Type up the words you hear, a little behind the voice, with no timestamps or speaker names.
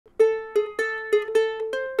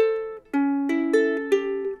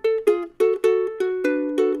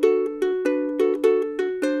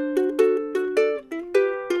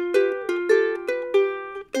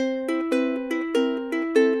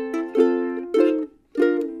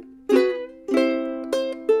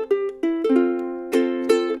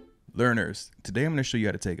learners, today I'm going to show you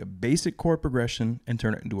how to take a basic chord progression and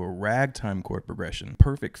turn it into a ragtime chord progression.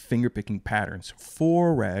 Perfect fingerpicking patterns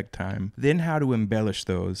for ragtime. Then how to embellish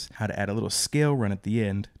those, how to add a little scale run at the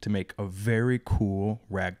end to make a very cool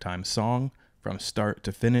ragtime song from start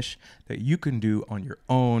to finish that you can do on your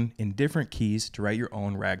own in different keys to write your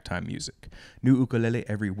own ragtime music. New ukulele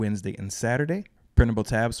every Wednesday and Saturday. Printable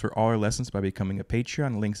tabs for all our lessons by becoming a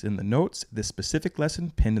Patreon. Links in the notes. This specific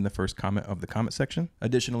lesson pinned in the first comment of the comment section.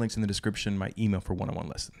 Additional links in the description. My email for one-on-one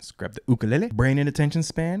lessons. Grab the ukulele, brain and attention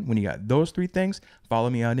span. When you got those three things,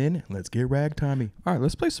 follow me on in. Let's get ragtimey. All right,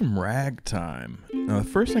 let's play some ragtime. Now, the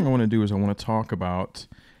first thing I want to do is I want to talk about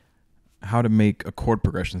how to make a chord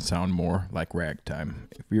progression sound more like ragtime.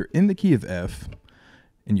 If you're in the key of F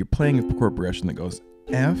and you're playing a chord progression that goes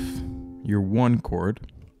F, your 1 chord,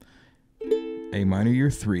 A minor,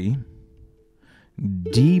 your 3,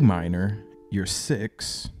 D minor, your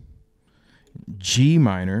 6, G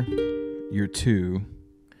minor, your 2,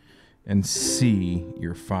 and C,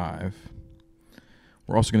 your 5.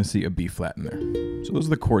 We're also going to see a B flat in there. So those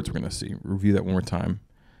are the chords we're going to see. Review that one more time.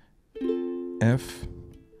 F,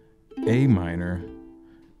 A minor,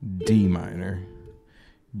 D minor,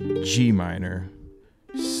 G minor,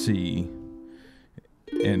 C,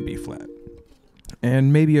 and B flat.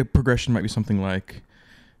 And maybe a progression might be something like,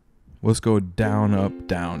 let's go down, up,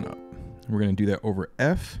 down, up. We're going to do that over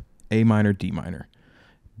F, A minor, D minor.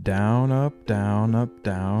 Down, up, down, up,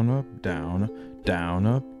 down, up, down, down,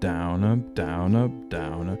 up, down, up, down, up,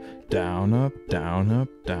 down, up, down, up, down, up,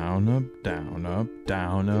 down, up, down, up,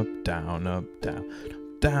 down, up, down, up, down,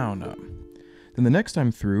 down, up. Then the next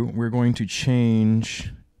time through, we're going to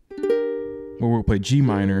change, well, we'll play G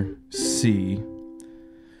minor, C,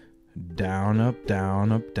 down, up,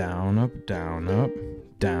 down, up, down, up, down, up,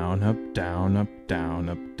 down, up, down, up, down,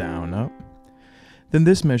 up, down, up. Then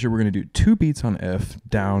this measure, we're going to do 2 beats on F,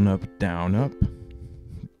 down, up,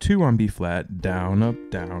 2 on B flat, down, up,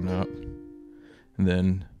 and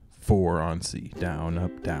then 4 on C, down,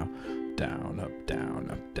 up, down, down, up, down,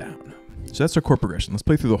 up, down, up. So that's our chord progression. Let's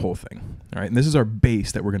play through the whole thing. All right, and this is our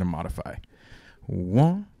bass that we're going to modify.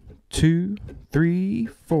 1, 2, 3,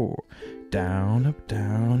 4. Down, up, 3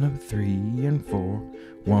 and 4.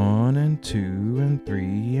 1 and 2 and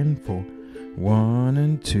 3 and 4. 1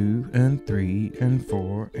 and 2 and 3 and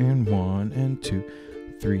 4 and 1 and 2,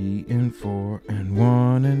 3 and 4 and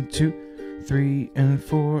 1 and 2, 3 and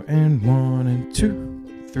 4 and 1 and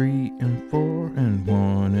 2, 3 and 4 and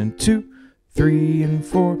 1 and 2, 3 and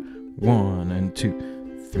 4, 1 and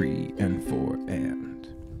 2, 3 and 4 and.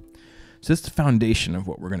 So that's the foundation of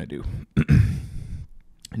what we're going to do.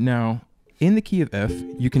 Now, in the key of F,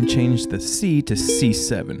 you can change the C to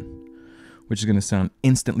C7, which is going to sound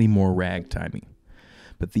instantly more ragtimey.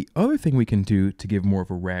 But the other thing we can do to give more of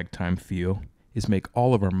a ragtime feel is make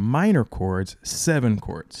all of our minor chords 7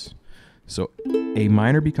 chords. So A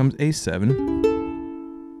minor becomes A7,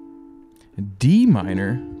 D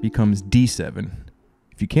minor becomes D7.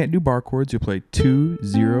 If you can't do bar chords, you'll play 2,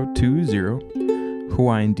 0, 2, 0,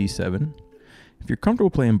 Hawaiian D7. If you're comfortable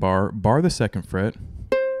playing bar the 2nd fret.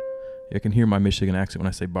 You can hear my Michigan accent when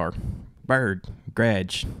I say bar. Bar,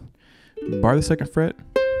 grudge. Bar the 2nd fret,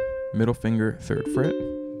 middle finger, 3rd fret,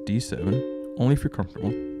 D7, only if you're comfortable.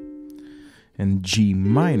 And G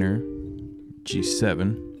minor,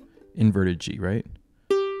 G7, inverted G, right?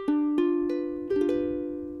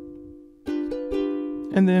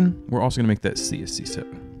 And then we're also going to make that C a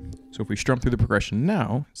C7. So if we strum through the progression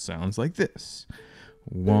now, it sounds like this.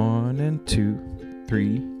 1 and 2,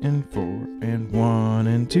 3 and 4, and 1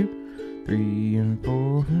 and 2. 3 and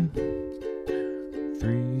 4,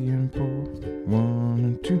 3 and 4, 1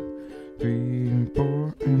 and 2, 3 and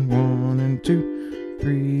 4, and 1 and 2,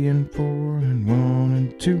 3 and 4, and 1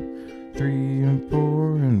 and 2, 3 and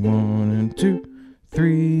 4, and 1 and 2,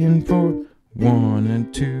 3 and 4, 1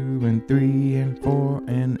 and 2, and 3 and 4,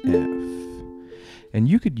 and F. And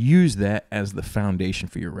you could use that as the foundation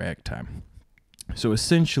for your ragtime. So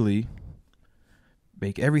essentially,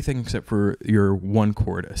 make everything except for your 1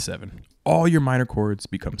 chord a 7. All your minor chords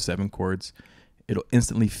become 7 chords. It'll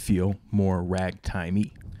instantly feel more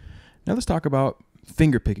ragtimey. Now let's talk about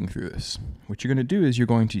finger picking through this. What you're going to do is you're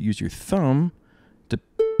going to use your thumb to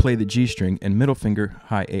play the G string and middle finger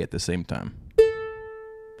high A at the same time.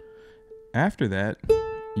 After that,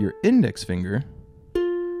 your index finger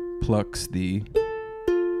plucks the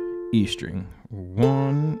E string.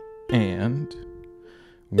 1 and,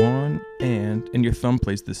 and your thumb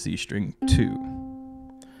plays the C string 2.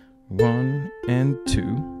 1 and 2,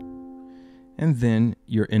 and then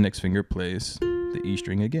your index finger plays the E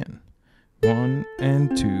string again. 1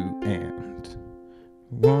 and 2 and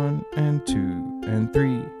 1 and 2 and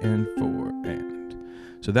 3 and 4 and.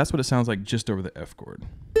 So that's what it sounds like just over the F chord.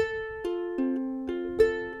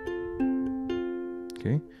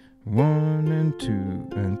 Okay, 1 and 2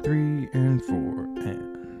 and 3 and 4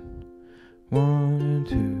 and 1 and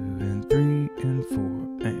 2 and 3 and 4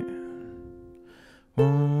 and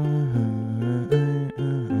 1.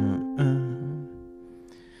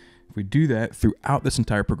 If we do that throughout this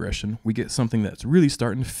entire progression, we get something that's really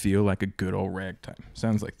starting to feel like a good old ragtime.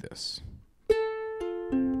 Sounds like this.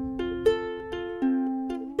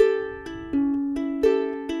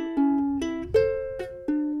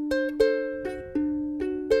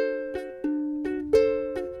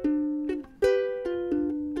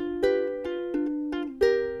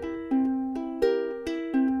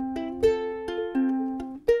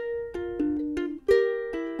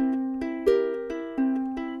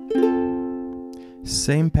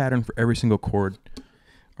 Same pattern for every single chord.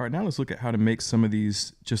 All right, now let's look at how to make some of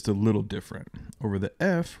these just a little different. Over the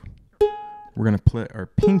F, we're going to play our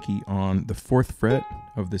pinky on the 4th fret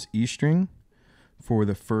of this E string for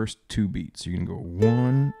the first 2 beats. You're going to go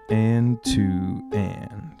 1 and 2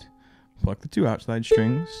 and. Pluck the 2 outside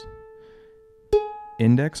strings,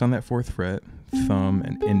 index on that 4th fret, thumb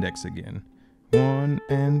and index again. 1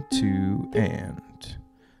 and 2 and.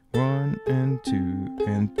 1 and 2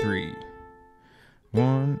 and 3.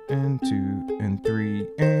 1 and 2 and 3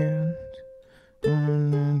 and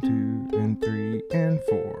 1 and 2 and 3 and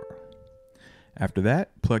 4. After that,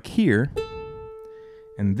 pluck here,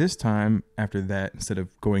 and this time after that, instead of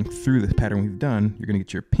going through the pattern we've done, you're going to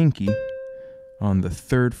get your pinky on the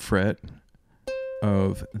 3rd fret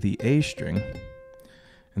of the A string,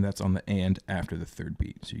 and that's on the and after the 3rd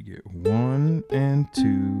beat. So you get 1 and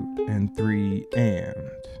 2 and 3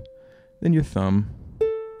 and then your thumb,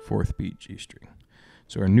 4th beat G string.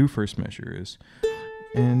 So our new first measure is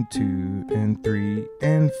and 2 and 3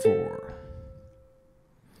 and 4.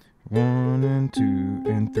 1 and 2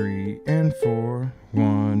 and 3 and 4.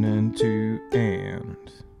 1 and 2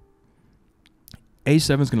 and.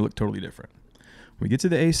 A7 is going to look totally different. When we get to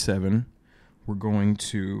the A7, we're going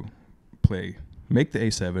to make the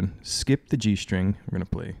A7, skip the G string. We're going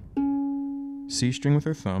to play C string with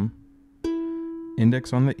our thumb,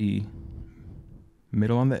 index on the E,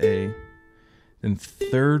 middle on the A, then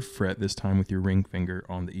 3rd fret this time with your ring finger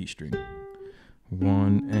on the E string.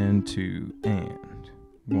 1 and 2 and.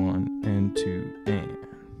 1 and 2 and.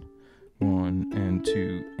 1 and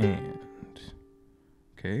 2 and.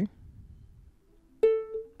 Okay?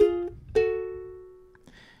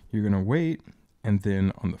 You're going to wait, and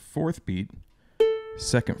then on the 4th beat,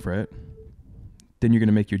 2nd fret, then you're going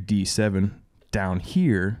to make your D7 down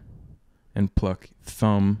here and pluck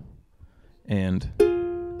thumb and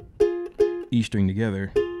E string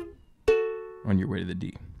together on your way to the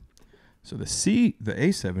D. So the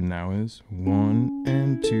A7 now is 1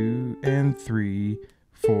 and 2 and 3,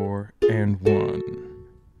 4 and 1.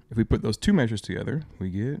 If we put those 2 measures together, we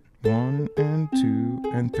get 1 and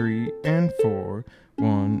 2 and 3 and 4,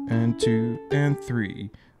 1 and 2 and 3,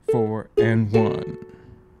 4 and 1.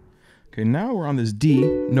 Okay, now we're on this D.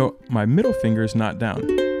 No, my middle finger is not down.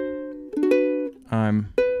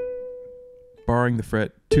 I'm barring the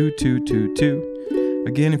fret 2, 2, 2, 2.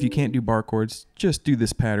 Again, if you can't do bar chords, just do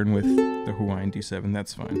this pattern with the Hawaiian D7,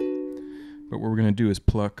 that's fine. But what we're going to do is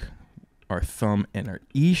pluck our thumb and our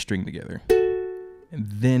E string together, and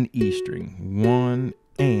then E string, 1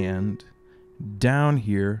 and, down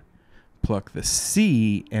here, pluck the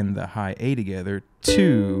C and the high A together,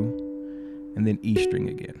 2, and then E string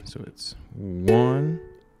again. So it's 1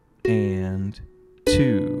 and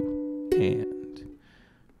 2 and.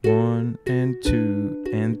 1 and 2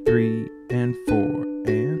 and 3 and 4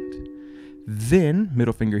 and. Then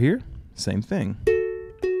middle finger here, same thing.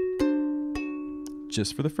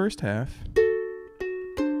 Just for the first half.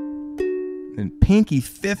 Then pinky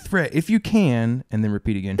 5th fret if you can, and then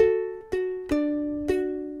repeat again.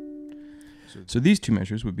 So these 2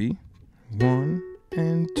 measures would be 1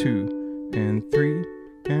 and 2 and 3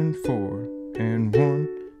 and 4 and 1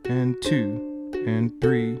 and 2 and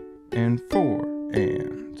 3 and 4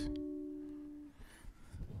 and.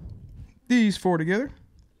 These 4 together.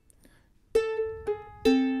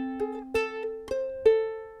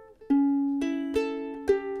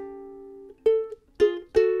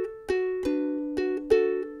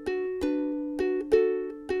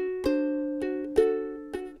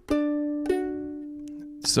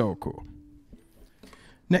 So cool.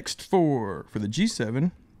 Next for the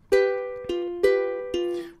G7,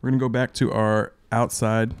 we're going to go back to our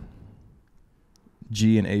outside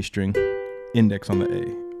G and A string, index on the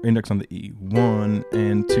A, index on the E, 1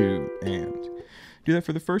 and 2 and. Do that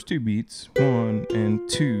for the first 2 beats, 1 and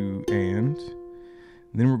 2, and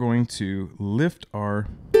then we're going to lift our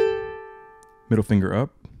middle finger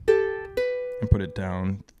up and put it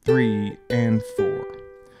down 3 and 4.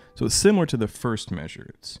 So it's similar to the first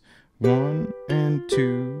measure. It's 1 and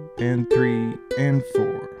 2 and 3 and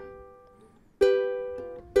 4.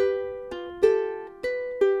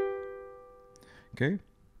 Okay,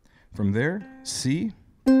 from there, C.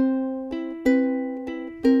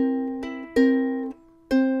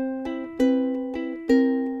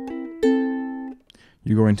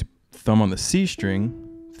 You're going to thumb on the C string,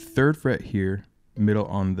 3rd fret here, middle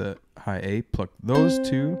on the high A, pluck those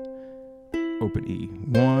 2, open E,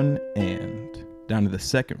 1 and, down to the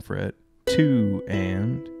 2nd fret, 2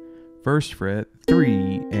 and, 1st fret,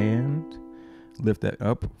 3 and, lift that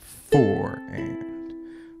up, 4 and,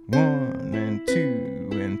 1 and 2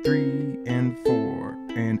 and 3 and 4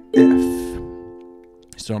 and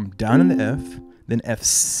F. So I'm down in the F, then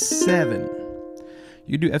F7.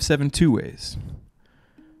 You do F7 2 ways.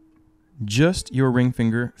 Just your ring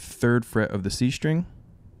finger, 3rd fret of the C string.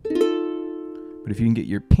 But if you can get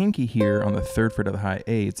your pinky here on the 3rd fret of the high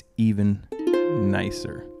A, it's even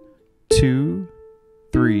nicer. 2,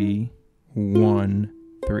 3, 1,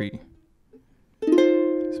 3.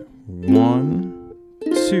 So 1,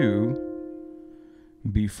 2,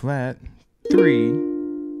 B flat, 3,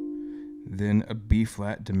 then a B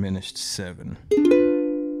flat diminished 7.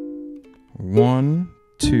 1,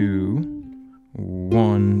 2,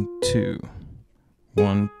 1, 2,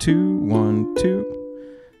 1, 2, 1, 2.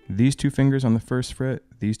 These 2 fingers on the 1st fret,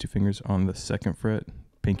 these 2 fingers on the 2nd fret,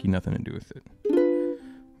 pinky nothing to do with it.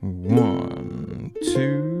 1,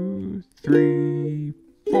 2, 3,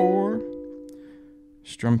 4.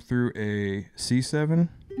 Strum through a C7.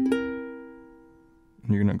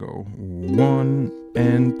 You're gonna go 1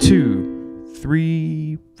 and 2,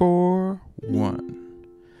 3, 4, 1.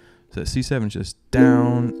 So that C7 is just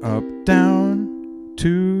down, up, down,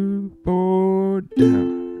 2, 4,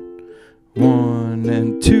 down. 1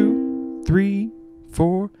 and 2, 3,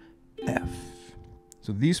 4, F.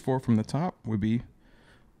 So these 4 from the top would be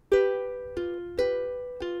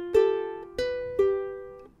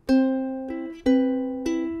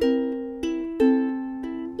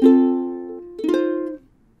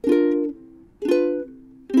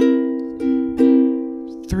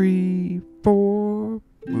three, 4,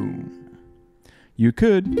 boom. You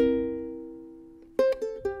could,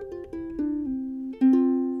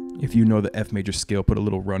 if you know the F major scale, put a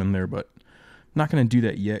little run in there, but I'm not going to do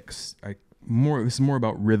that yet. Cause this is more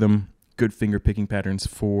about rhythm, good finger picking patterns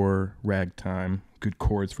for ragtime, good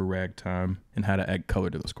chords for ragtime, and how to add color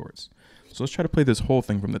to those chords. So let's try to play this whole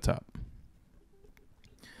thing from the top.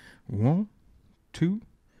 1, 2,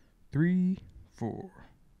 3, 4.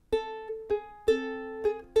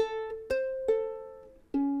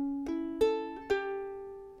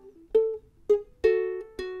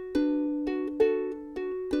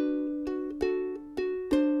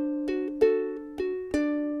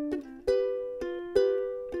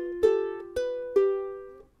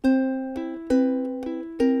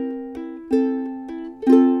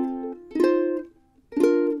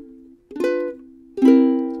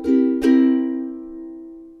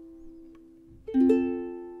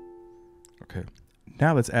 Okay,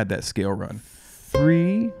 now let's add that scale run.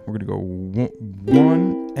 3, we're gonna go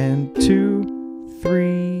 1 and 2,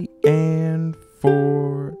 3 and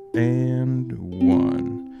 4 and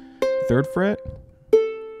 1. 3rd fret,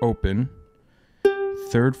 open,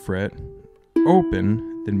 3rd fret,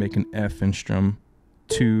 open, then make an F and strum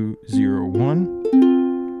 2, 0,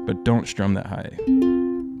 1, but don't strum that high.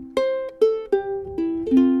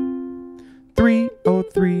 3, oh,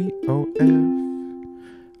 3, oh, F.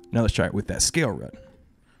 Now let's try it with that scale run.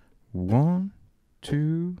 1,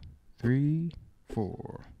 2, 3,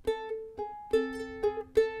 4.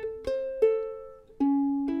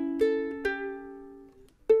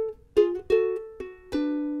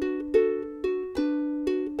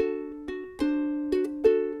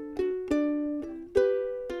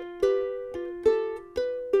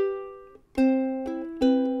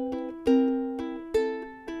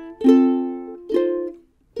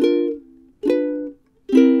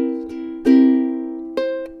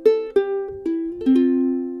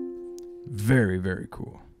 Very, very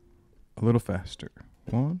cool. A little faster.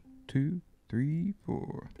 1, 2, 3,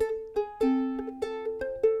 4.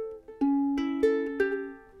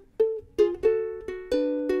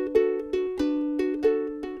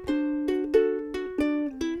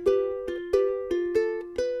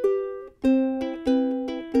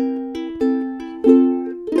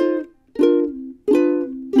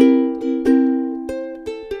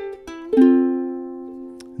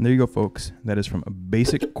 And there you go, folks. That is from a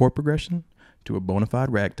basic chord progression to a bona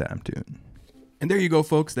fide ragtime tune. And there you go,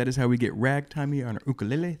 folks. That is how we get ragtimey on our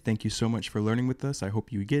ukulele. Thank you so much for learning with us. I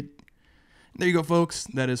hope you get. And there you go, folks.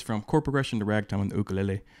 That is from chord progression to ragtime on the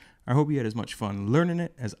ukulele. I hope you had as much fun learning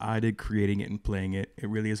it as I did creating it and playing it. It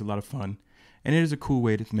really is a lot of fun. And it is a cool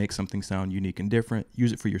way to make something sound unique and different.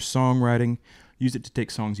 Use it for your songwriting. Use it to take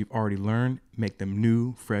songs you've already learned, make them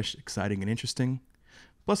new, fresh, exciting, and interesting.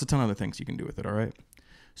 Plus a ton of other things you can do with it, all right?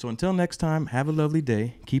 So until next time, have a lovely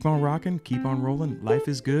day. Keep on rocking, keep on rolling. Life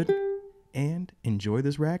is good. And enjoy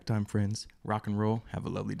this ragtime, friends. Rock and roll. Have a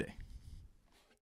lovely day.